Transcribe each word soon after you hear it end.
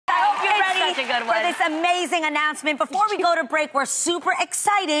such a good one. For this amazing announcement. Before we go to break, we're super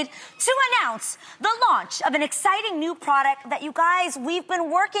excited to announce the launch of an exciting new product that you guys, we've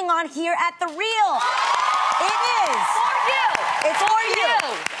been working on here at The Real. It is. For you. It's for you.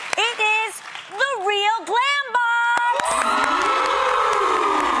 It is the Real Glam Box.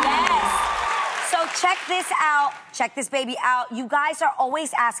 So check this out. Check this baby out. You guys are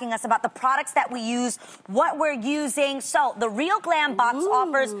always asking us about the products that we use, what we're using. So the Real Glam Box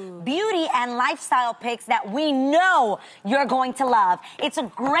offers beauty and lifestyle picks that we know you're going to love. It's a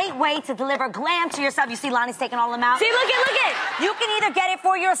great way to deliver glam to yourself. You see Lonnie's taking all of them out? See, look it. You can either get it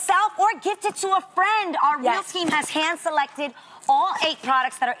for yourself or gift it to a friend. Our Real team has hand-selected all 8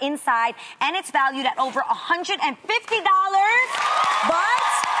 products that are inside, and it's valued at over $150.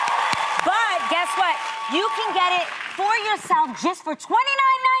 But guess what? You can get it for yourself just for $29.99.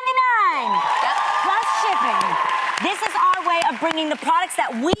 Plus shipping. This is our way of bringing the products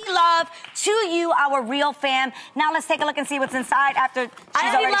that we love to you, our Real fam. Now let's take a look and see what's inside after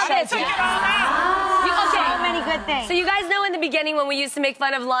she's already showed you. Okay. So many good things. So you guys know in the beginning when we used to make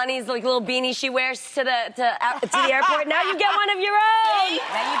fun of Lonnie's like little beanie she wears to the airport. Now you get one of your own.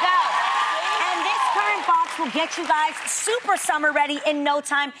 There you go. And this current box will get you guys super summer ready in no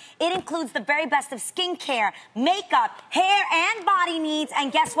time. It includes the very best of skincare, makeup, hair, and body needs.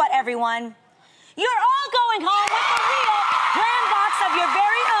 And guess what, everyone? You're all going home with the Real Glam Box of your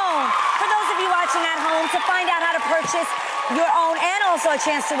very own. For those of you watching at home, to find out how to purchase your own and also a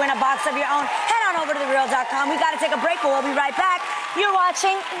chance to win a box of your own, head on over to TheReal.com. We got to take a break, but we'll be right back. You're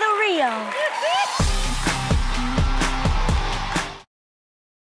watching The Real.